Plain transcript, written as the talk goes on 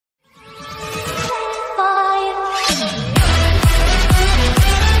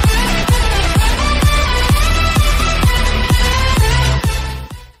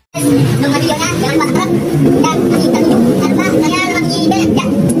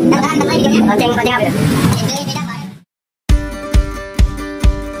Penting apa?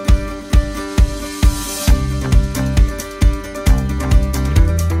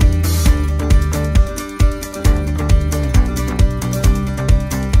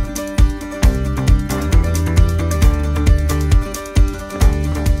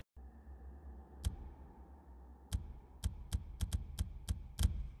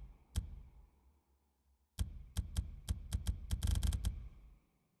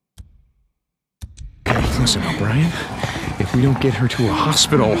 Listen, O'Brien, if we don't get her to a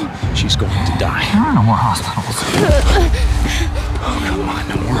hospital, she's going to die. There are no more hospitals. Oh, come on,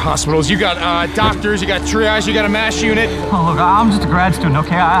 no more hospitals. You got doctors, you got triage, you got a MASH unit. Oh, look, I'm just a grad student,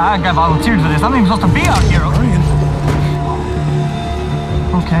 okay? I got volunteered for this. I'm not even supposed to be out here. O'Brien.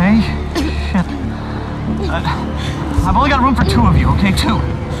 Okay. Shit. I've only got room for 2 of you, okay? 2.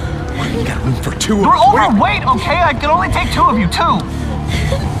 You got room for 2 of us. You're overweight, okay? I can only take 2 of you, 2.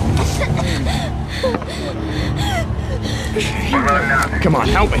 Come on,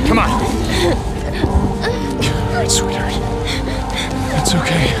 help me, come on. All right, sweetheart. It's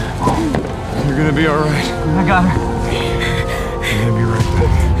okay. You're gonna be all right. I got her. I'm gonna be right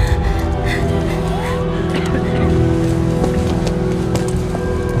back.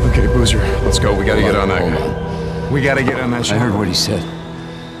 Okay, Boozer, let's go. We gotta get on that guy. We gotta get on that ship. I heard what he said.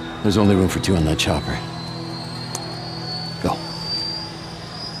 There's only room for 2 on that chopper. Go.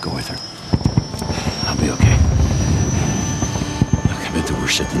 Go with her. I'll be okay. Look, I've been through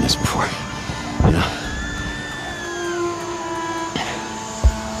worse shit than this before. You know?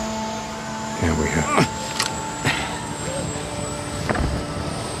 Yeah, we have.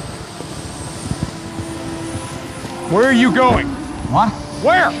 Where are you going? What?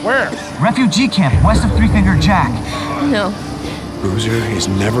 Where? Refugee camp, west of Three Finger Jack. No. Boozer is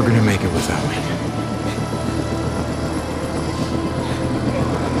never gonna make it without me.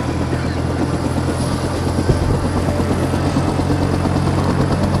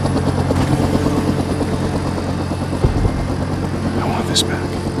 I want this back.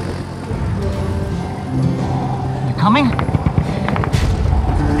 You coming?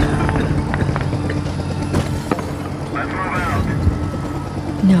 Let's move out.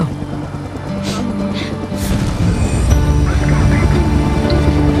 No.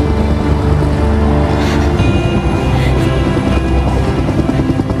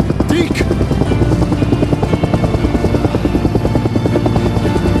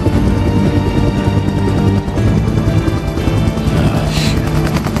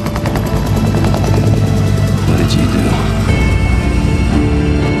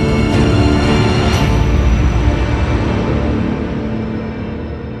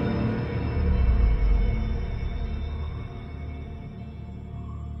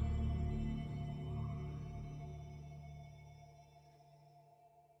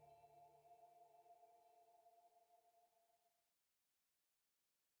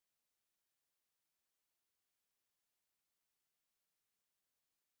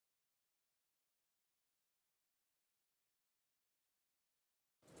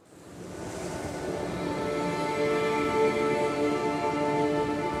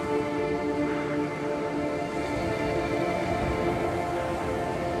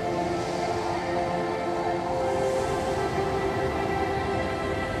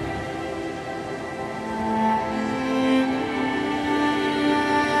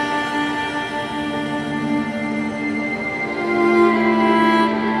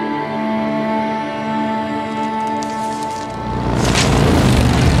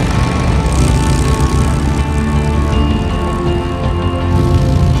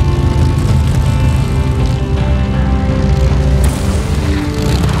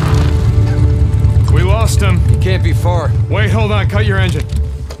 Can't be far. Wait, hold on, cut your engine.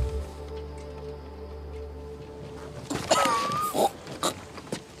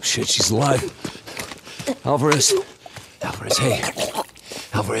 Shit, she's alive. Alvarez, hey.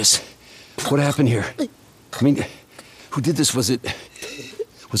 Alvarez, what happened here? I mean, who did this? Was it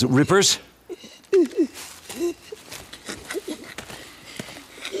Rippers?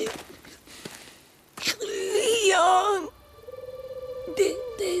 Xeon did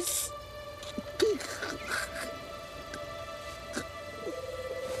this.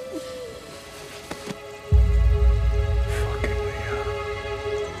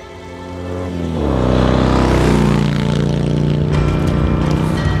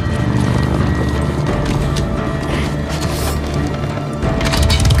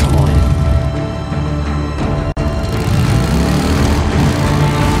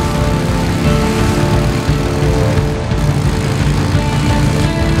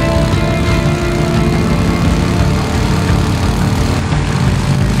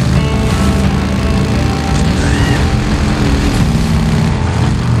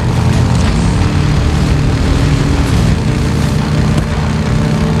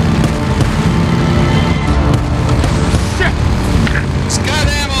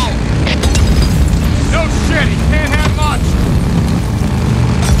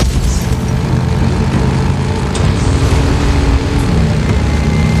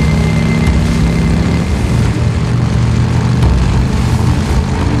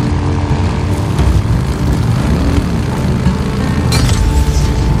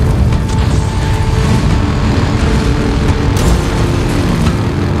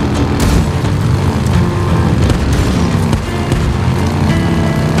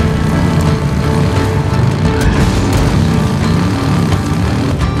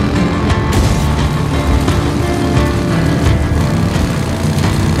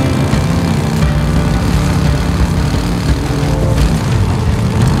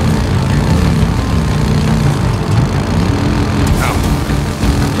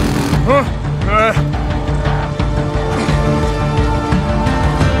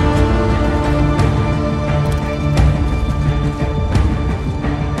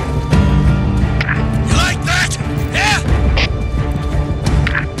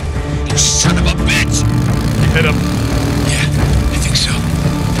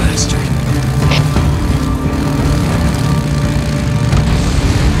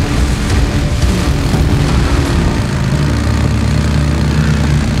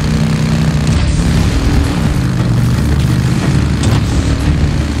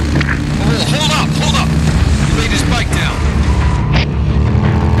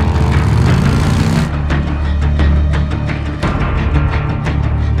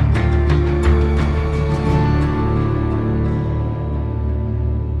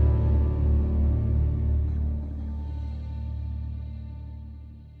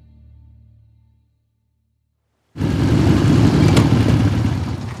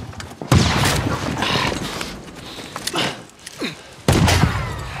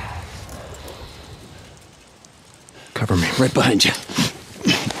 Right behind you.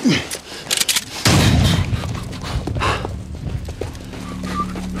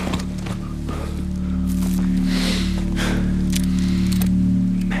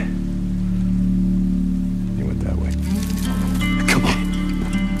 He went that way. Come on.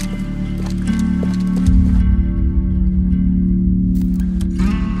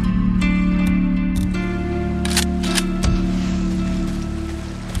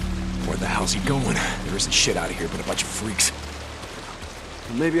 Where the hell's he going? There isn't shit out of here but a bunch of freaks.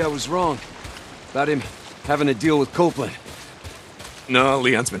 Maybe I was wrong about him having to deal with Copeland. No,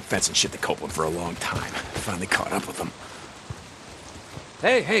 Leon's been fencing shit to Copeland for a long time. Finally caught up with him.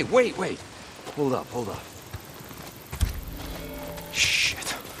 Hey, wait. Hold up.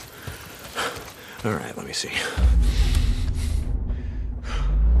 Shit. All right, let me see.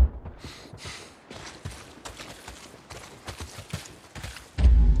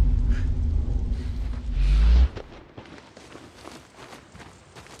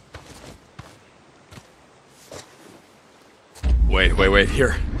 Wait,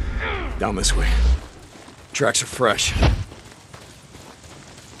 here. Down this way. Tracks are fresh.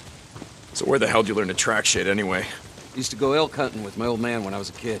 So where the hell did you learn to track shit anyway? Used to go elk hunting with my old man when I was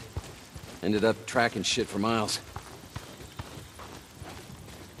a kid. Ended up tracking shit for miles.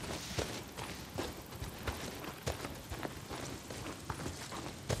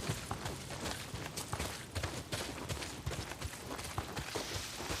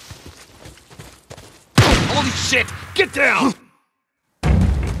 Holy shit! Get down!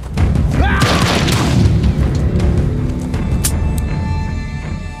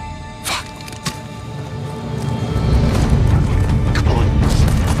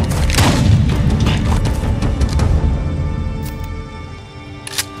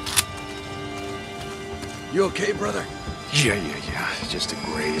 You okay, brother? Yeah. Just a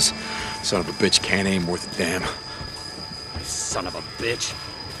graze. Son of a bitch can't aim worth a damn. Son of a bitch.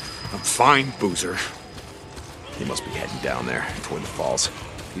 I'm fine, Boozer. He must be heading down there, toward the falls.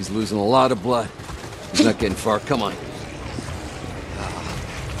 He's losing a lot of blood. He's not getting far. Come on.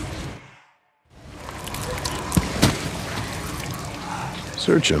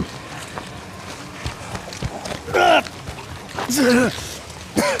 Search him.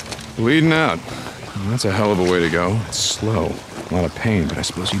 Bleeding out. That's a hell of a way to go. It's slow. A lot of pain, but I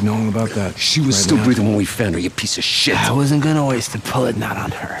suppose you'd know all about that. She was right still now. breathing when we found her, you piece of shit. I wasn't gonna waste a bullet not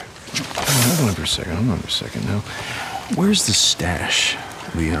on her. Hold on for a second now. Where's the stash,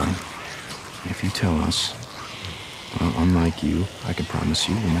 Leon? If you tell us, well, unlike you, I can promise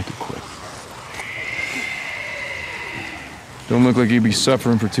you we'll make it quick. Don't look like you'd be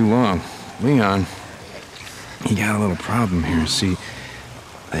suffering for too long. Leon, you got a little problem here. See,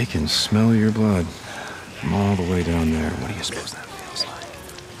 they can smell your blood from all the way down there. What do you suppose that feels like?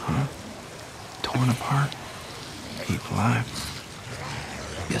 Huh? Torn apart? Keep alive?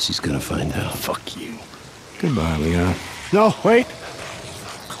 Guess he's gonna find out. Fuck you. Goodbye, Leon. No, wait.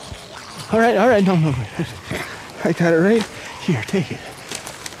 All right, no. I got it right here, take it.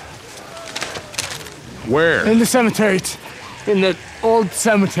 Where? In the cemetery. It's in the old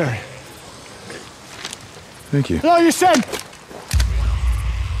cemetery. Thank you. No, you said.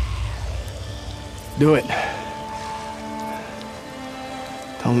 Do it.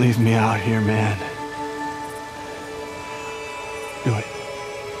 Don't leave me out here, man. Do it.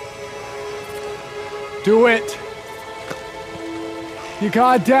 Do it! You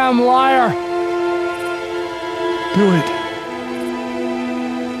goddamn liar! Do it.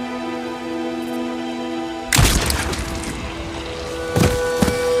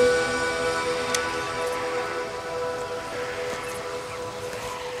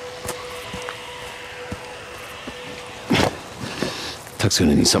 Tuck's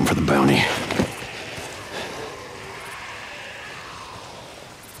gonna need something for the bounty.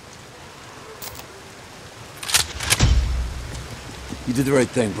 You did the right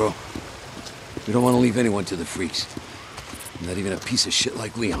thing, bro. We don't want to leave anyone to the freaks. Not even a piece of shit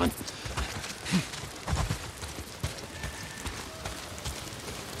like Leon.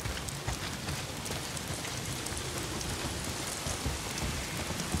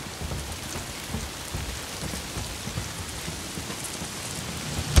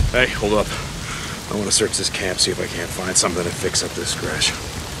 Hey, hold up. I want to search this camp, see if I can't find something to fix up this scratch.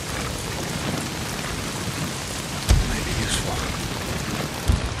 Might be useful.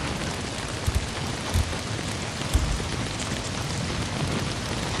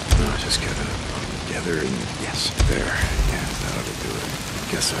 No, just gotta gather and yes, there. Yeah, that ought to do it.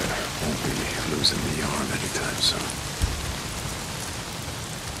 Guess I won't be losing the arm anytime soon.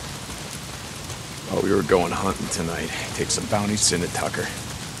 Oh, we were going hunting tonight. Take some bounties into Tucker.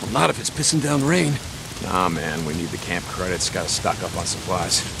 Well, not if it's pissing down rain. Nah, man, we need the camp credits. Gotta stock up on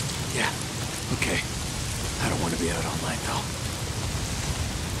supplies. Yeah, okay. I don't want to be out all night, though.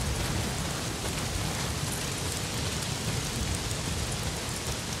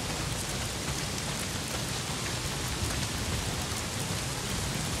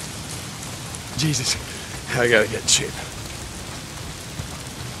 Jesus, I gotta get in shape.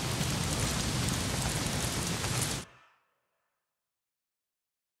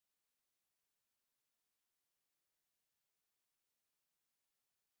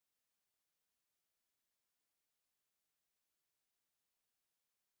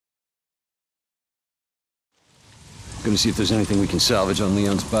 Gonna see if there's anything we can salvage on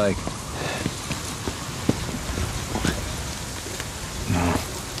Leon's bike. No.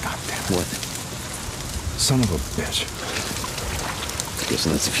 God damn it. What? Son of a bitch.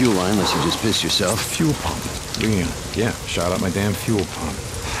 Guessing that's the fuel line, unless you just pissed yourself. Fuel pump. Leon. Yeah, shot out my damn fuel pump.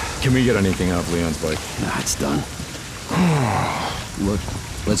 Can we get anything off Leon's bike? Nah, it's done. Look,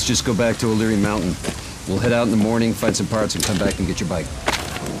 let's just go back to O'Leary Mountain. We'll head out in the morning, find some parts, and come back and get your bike.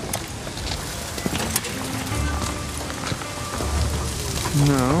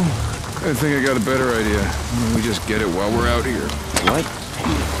 No. I think I got a better idea. Why don't we just get it while we're out here? What?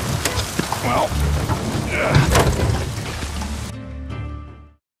 Well... Yeah.